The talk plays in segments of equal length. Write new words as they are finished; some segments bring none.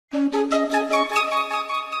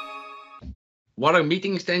what are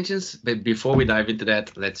meeting extensions? But before we dive into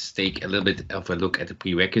that, let's take a little bit of a look at the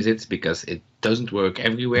prerequisites because it doesn't work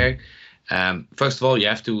everywhere. First of all, you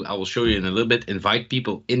have to, I will show you in a little bit, invite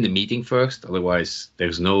people in the meeting first. Otherwise,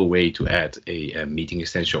 there's no way to add a meeting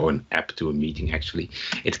extension or an app to a meeting, actually.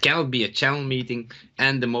 It cannot be a channel meeting,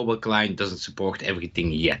 and the mobile client doesn't support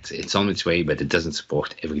everything yet. It's on its way, but it doesn't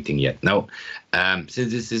support everything yet. Now,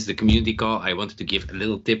 since this is the community call, I wanted to give a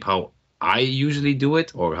little tip how I usually do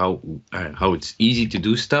it, or how it's easy to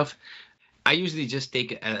do stuff. I usually just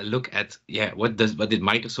take a look at, what did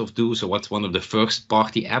Microsoft do? So what's one of the first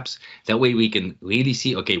party apps? That way we can really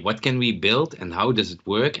see, okay, what can we build and how does it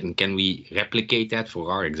work? And can we replicate that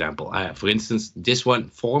for our example? For instance, this one,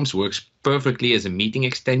 Forms, works perfectly as a meeting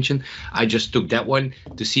extension. I just took that one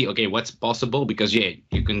to see, okay, what's possible, because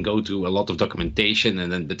you can go through a lot of documentation,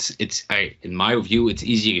 and then in my view, it's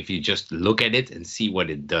easier if you just look at it and see what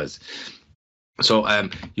it does. So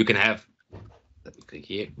you can have, let me click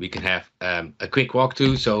here. We can have a quick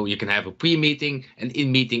walkthrough. So you can have a pre-meeting, an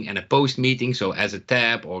in-meeting, and a post-meeting. So as a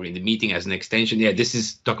tab, or in the meeting as an extension. Yeah, this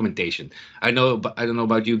is documentation. I don't know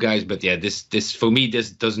about you guys, but yeah, this for me, this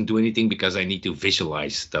doesn't do anything because I need to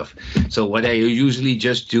visualize stuff. So what I usually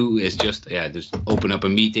just do is just open up a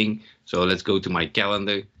meeting. So let's go to my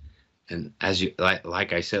calendar, and as you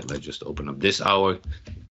like I said, let's just open up this hour.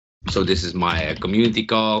 So this is my community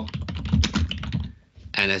call,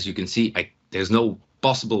 and as you can see, there's no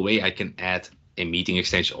possible way I can add a meeting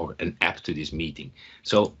extension or an app to this meeting.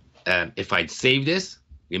 So if I save this,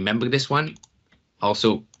 remember this one,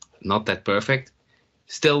 also not that perfect,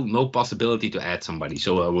 still no possibility to add somebody.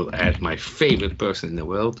 So I will add my favorite person in the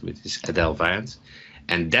world, which is Advantive.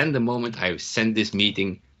 And then the moment I send this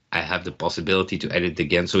meeting, I have the possibility to edit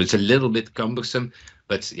again. So it's a little bit cumbersome,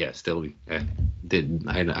 but yeah, still, I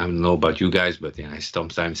don't know about you guys, but yeah, I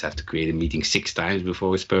sometimes have to create a meeting 6 times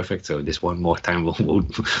before it's perfect. So this one more time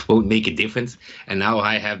won't make a difference. And now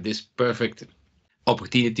I have this perfect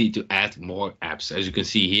opportunity to add more apps. As you can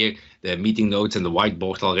see here, the meeting notes and the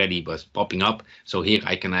whiteboard already was popping up. So here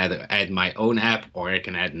I can either add my own app, or I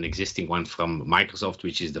can add an existing one from Microsoft,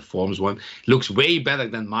 which is the Forms one. Looks way better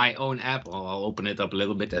than my own app. I'll open it up a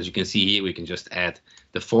little bit. As you can see here, we can just add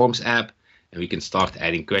the Forms app, and we can start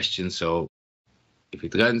adding questions. So if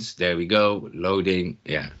it runs, there we go, loading.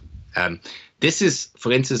 Yeah. This is,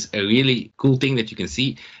 for instance, a really cool thing that you can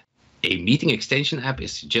see. A meeting extension app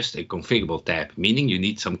is just a configurable tab, meaning you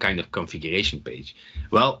need some kind of configuration page.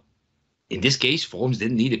 Well, in this case, Forms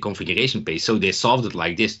didn't need a configuration page, so they solved it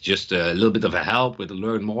like this, just a little bit of a help with the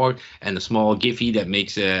learn more and a small Giphy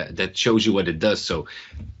that shows you what it does. So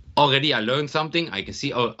already I learned something. I can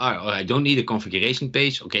see, oh, I don't need a configuration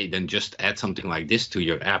page. Okay, then just add something like this to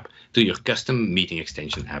your app, to your custom meeting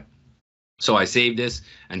extension app. So I save this,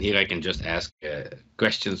 and here I can just ask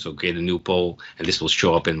questions, so create a new poll, and this will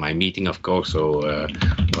show up in my meeting, of course. So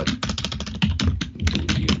what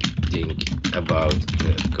do you think about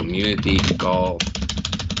the community call?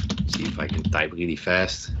 See if I can type really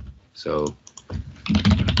fast. So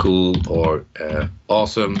cool or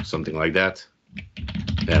awesome, something like that.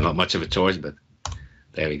 Yeah, not much of a choice, but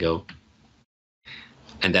there we go.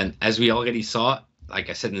 And then, as we already saw, like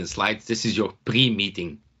I said in the slides, this is your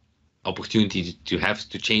pre-meeting opportunity to have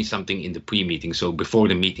to change something in the pre-meeting, so before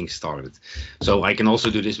the meeting started. So I can also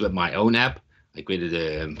do this with my own app. I created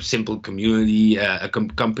a simple community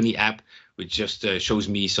company app, which just shows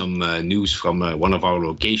me some news from one of our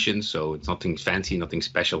locations. So it's nothing fancy, nothing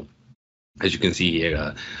special. As you can see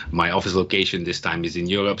here, my office location this time is in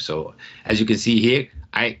Europe. So as you can see here,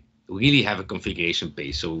 I really have a configuration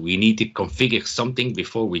page. So we need to configure something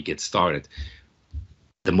before we get started.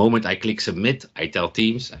 The moment I click submit, I tell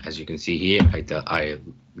Teams, as you can see here, I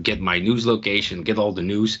get my news location, get all the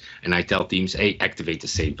news, and I tell Teams, hey, activate the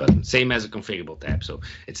save button. Same as a configurable tab. So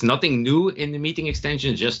it's nothing new in the meeting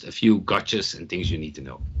extension, just a few gotchas and things you need to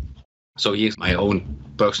know. So here's my own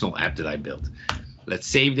personal app that I built. Let's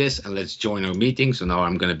save this and let's join our meeting. So now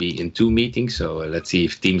I'm going to be in 2 meetings. So let's see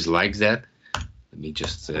if Teams likes that. Let me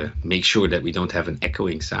just make sure that we don't have an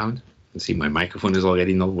echoing sound. You can see my microphone is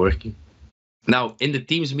already not working. Now, in the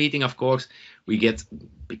Teams meeting, of course, we get,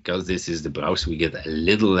 because this is the browser, we get a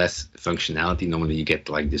little less functionality. Normally, you get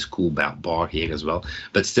like this cool bar here as well.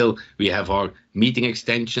 But still, we have our meeting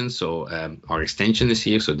extension. So our extension is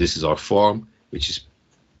here. So this is our form, which is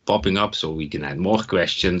popping up. So we can add more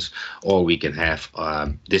questions, or we can have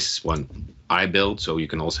this one I built. So you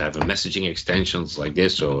can also have a messaging extensions like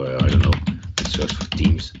this. So I don't know, let's search for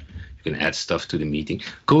Teams. You can add stuff to the meeting.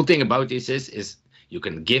 Cool thing about this is you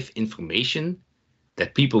can give information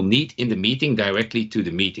that people need in the meeting directly to the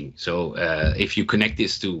meeting. So if you connect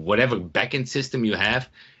this to whatever backend system you have,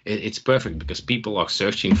 it's perfect because people are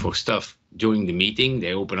searching for stuff during the meeting.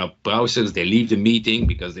 They open up browsers, they leave the meeting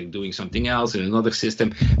because they're doing something else in another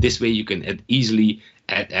system. This way you can easily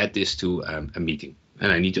add this to a meeting.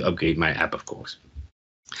 And I need to upgrade my app, of course.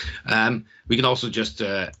 We can also just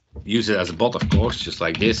use it as a bot, of course, just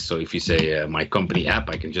like this. So if you say my company app,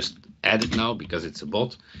 I can just add it now because it's a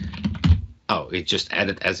bot. Oh, it just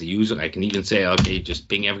added as a user. I can even say, okay, just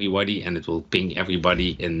ping everybody, and it will ping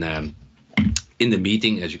everybody in the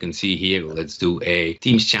meeting. As you can see here, let's do a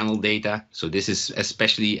Teams channel data. So this is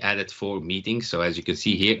especially added for meetings. So as you can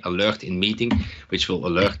see here, alert in meeting, which will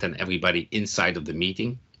alert then everybody inside of the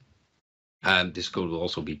meeting. This code will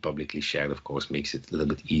also be publicly shared, of course, makes it a little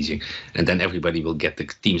bit easier. And then everybody will get the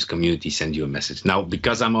Teams community send you a message. Now,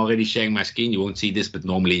 because I'm already sharing my screen, you won't see this, but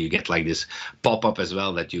normally you get like this pop-up as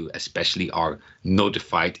well that you especially are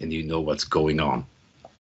notified and you know what's going on.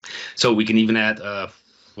 So we can even add,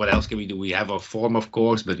 what else can we do? We have our form, of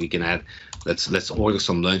course, but we can add, let's order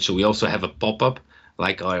some lunch. So we also have a pop-up,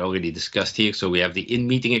 like I already discussed here. So we have the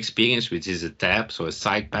in-meeting experience, which is a tab, so a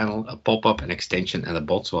side panel, a pop-up, an extension, and a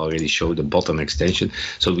bot. So I already showed the bot and extension.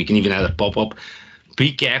 So we can even add a pop-up.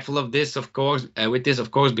 Be careful of this, of course, with this, of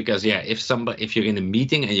course, because yeah, if you're in a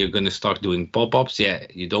meeting and you're going to start doing pop-ups, yeah,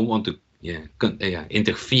 you don't want to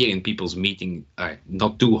interfere in people's meeting,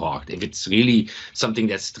 not too hard. If it's really something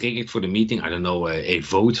that's triggered for the meeting, I don't know, a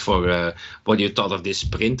vote for what you thought of this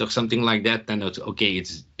sprint or something like that, then it's okay,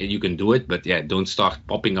 you can do it, but yeah, don't start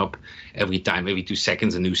popping up every 2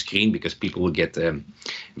 seconds a new screen, because people will get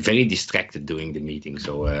very distracted during the meeting.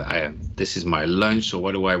 So this is my lunch. So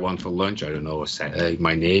what do I want for lunch? I don't know,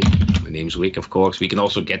 my name's Rick, of course. We can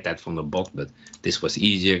also get that from the bot, but this was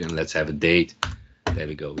easier. And let's have a date. There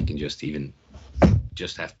we go. We can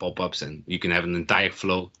just have pop-ups, and you can have an entire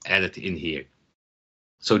flow added in here.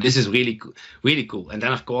 So this is really cool. And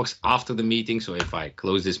then, of course, after the meeting, so if I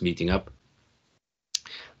close this meeting up,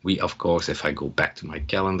 we, of course, if I go back to my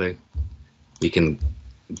calendar, we can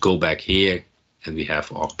go back here, and we have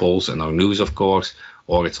our polls and our news, of course,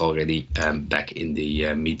 or it's already back in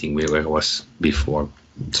the meeting where it was before.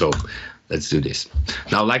 So let's do this.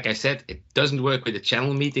 Now, like I said, it doesn't work with a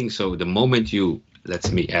channel meeting. So the moment you,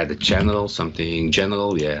 let me add a channel, something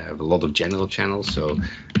general. Yeah, I have a lot of general channels. So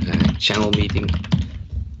channel meeting,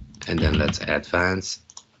 and then let's advance.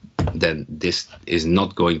 Then this is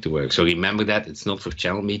not going to work. So remember that it's not for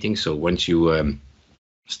channel meetings. So once you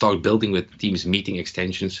start building with Teams meeting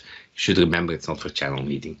extensions, you should remember it's not for channel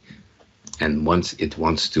meeting. And once it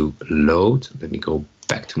wants to load, let me go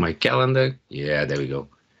back to my calendar. Yeah, there we go.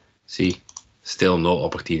 See, still no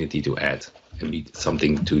opportunity to add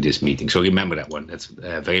something to this meeting. So remember that one. That's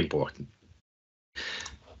very important.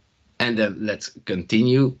 And then let's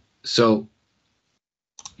continue. So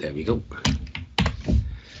there we go.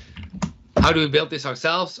 How do we build this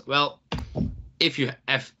ourselves? Well, if you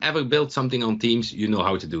have ever built something on Teams, you know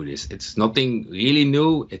how to do this. It's nothing really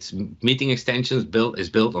new. It's meeting extensions is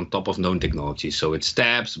built on top of known technology. So it's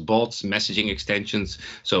tabs, bots, messaging extensions.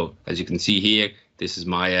 So as you can see here, this is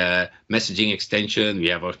my messaging extension. We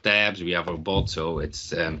have our tabs, we have our bots. So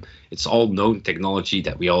it's all known technology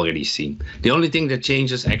that we already seen. The only thing that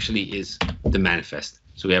changes actually is the manifest.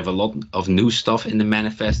 So we have a lot of new stuff in the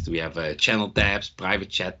manifest. We have channel tabs, private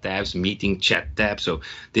chat tabs, meeting chat tabs. So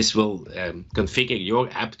this will configure your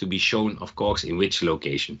app to be shown, of course, in which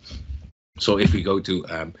location. So if we go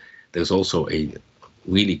to, there's also a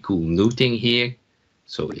really cool new thing here.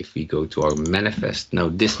 So if we go to our manifest, now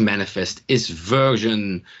this manifest is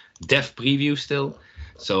version dev preview still.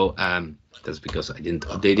 So that's because I didn't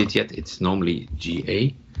update it yet. It's normally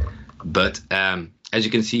GA. But as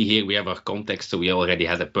you can see here, we have our context. So we already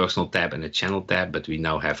had a personal tab and a channel tab, but we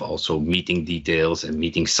now have also meeting details and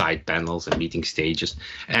meeting side panels and meeting stages.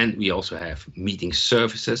 And we also have meeting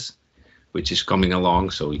services, which is coming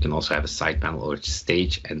along. So we can also have a side panel or a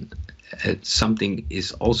stage. And something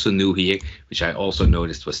is also new here, which I also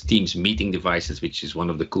noticed was Teams meeting devices, which is one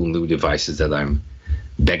of the cool new devices that I'm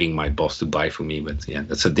begging my boss to buy for me. But yeah,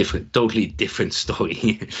 that's a totally different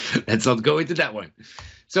story. Let's not go into that one.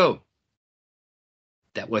 So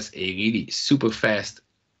that was a really super fast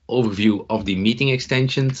overview of the meeting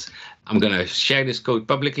extensions. I'm going to share this code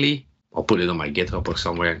publicly. I'll put it on my GitHub or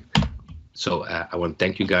somewhere. So I want to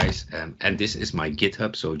thank you guys. And this is my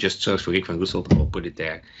GitHub. So just search for Rick van Rousselt. I'll put it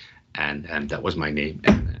there. And that was my name.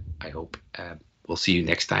 And I hope we'll see you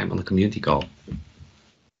next time on the community call.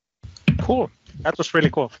 Cool. That was really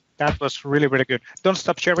cool. That was really, really good. Don't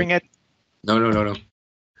stop sharing it. No.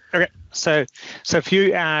 Okay. So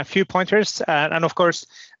a few pointers, and of course,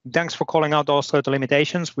 Thanks for calling out also the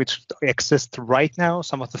limitations which exist right now.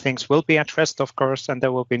 Some of the things will be addressed, of course, and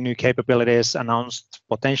there will be new capabilities announced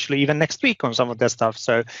potentially even next week on some of that stuff.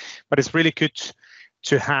 So, but it's really good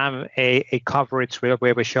to have a coverage where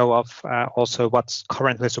we show off also what's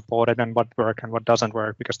currently supported and what works and what doesn't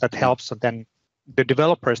work, because that helps then the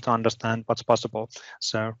developers to understand what's possible.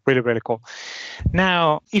 So really, really cool.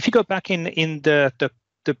 Now, if you go back in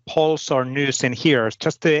the polls or news in here,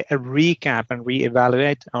 just a recap and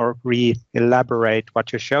reevaluate or re-elaborate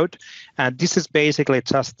what you showed. And this is basically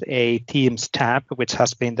just a Teams tab, which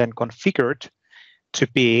has been then configured to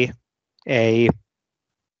be a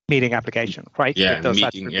meeting application, right? Yeah, with those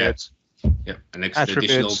meeting, attributes. Yeah, an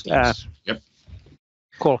additional Teams. Yep.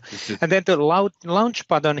 Cool. And then the launch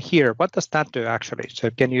button here, what does that do actually?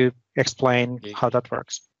 So can you explain how that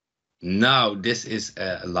works? Now this is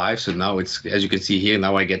live, so now it's, as you can see here,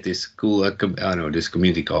 now I get this cool this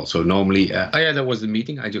community call. So normally that was the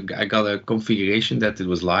meeting. I got a configuration that it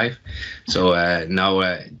was live, so now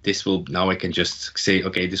I can just say,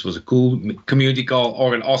 okay, this was a cool community call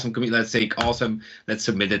or an awesome community. Let's say awesome, let's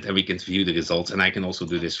submit it and we can view the results. And I can also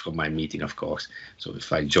do this from my meeting, of course. So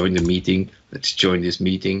if I join the meeting, let's join this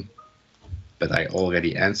meeting. But I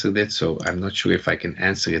already answered it, so I'm not sure if I can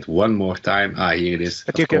answer it one more time. Here it is.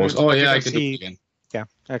 But you can, I can do it again. Yeah,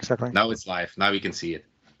 exactly. Now it's live. Now we can see it.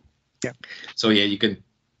 Yeah. So yeah, you can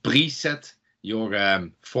preset your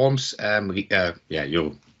forms. The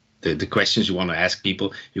questions you want to ask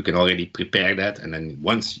people. You can already prepare that, and then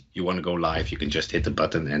once you want to go live, you can just hit the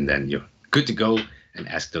button, and then you're good to go and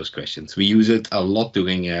ask those questions. We use it a lot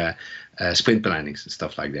during sprint plannings and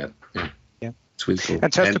stuff like that. Yeah. It's really cool.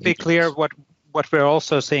 And just to be clear, what we're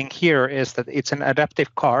also seeing here is that it's an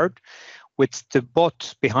adaptive card, which the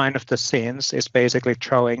bot behind of the scenes is basically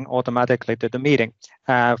throwing automatically to the meeting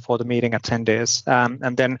for the meeting attendees.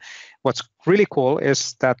 And then what's really cool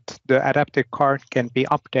is that the adaptive card can be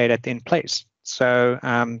updated in place. So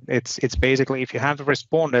it's basically, if you have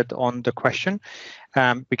responded on the question,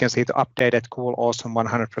 we can see the updated cool awesome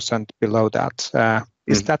 100% below that.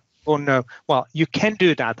 Is that? Oh no, well, you can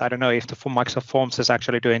do that. I don't know if the Microsoft Forms is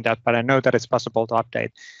actually doing that, but I know that it's possible to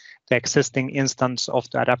update the existing instance of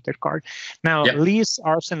the adaptive card. Now, Lee's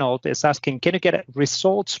Arsenal is asking, can you get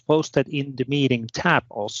results posted in the meeting tab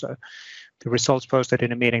also? The results posted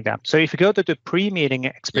in the meeting tab. So if you go to the pre-meeting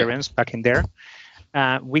experience back in there,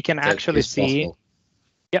 we can actually see. Possible.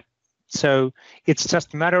 Yep. So it's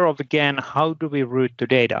just a matter of, again, how do we route the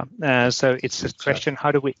data? So it's a question,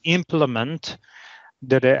 how do we implement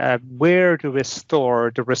where do we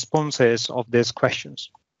store the responses of these questions?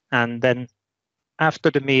 And then after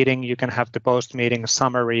the meeting, you can have the post-meeting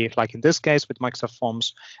summary, like in this case with Microsoft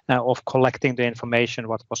Forms, of collecting the information,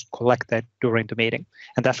 what was collected during the meeting.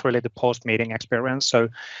 And that's really the post-meeting experience. So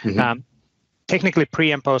technically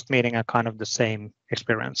pre and post-meeting are kind of the same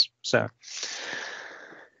experience. So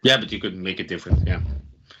yeah, but you could make it different, yeah.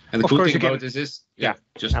 And the cool thing about this is,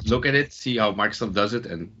 just absolutely. Look at it, see how Microsoft does it,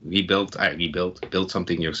 and build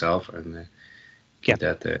something yourself, and get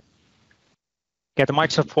that. Yeah, the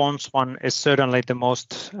Microsoft Forms one is certainly the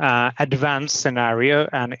most advanced scenario,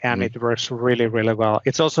 and it works really, really well.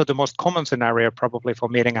 It's also the most common scenario probably for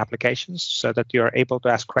meeting applications, so that you're able to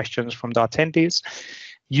ask questions from the attendees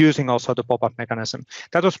using also the pop-up mechanism.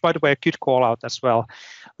 That was, by the way, a good call out as well.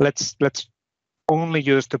 Let's only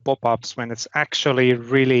use the pop-ups when it's actually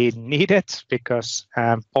really needed, because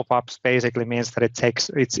pop-ups basically means that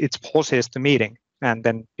it pauses the meeting, and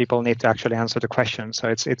then people need to actually answer the question. So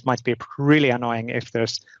it might be really annoying if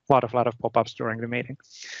there's a lot of pop-ups during the meeting.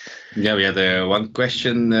 Yeah, we had one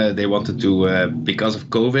question they wanted to, because of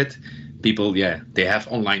COVID, people, they have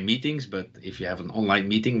online meetings, but if you have an online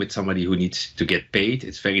meeting with somebody who needs to get paid,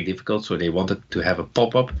 it's very difficult. So they wanted to have a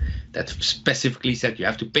pop-up that specifically said you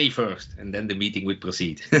have to pay first, and then the meeting would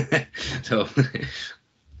proceed. So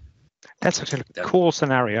that's actually a cool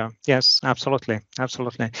scenario. Yes, absolutely.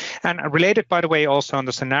 And related, by the way, also on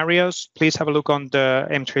the scenarios, please have a look on the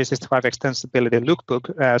M365 Extensibility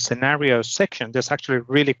Lookbook scenarios section. There's actually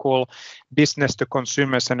really cool business to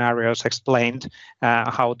consumer scenarios explained,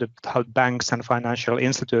 how banks and financial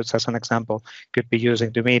institutes, as an example, could be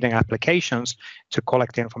using the meeting applications to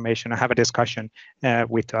collect information and have a discussion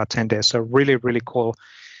with the attendees. So really, really cool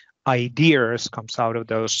ideas comes out of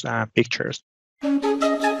those pictures.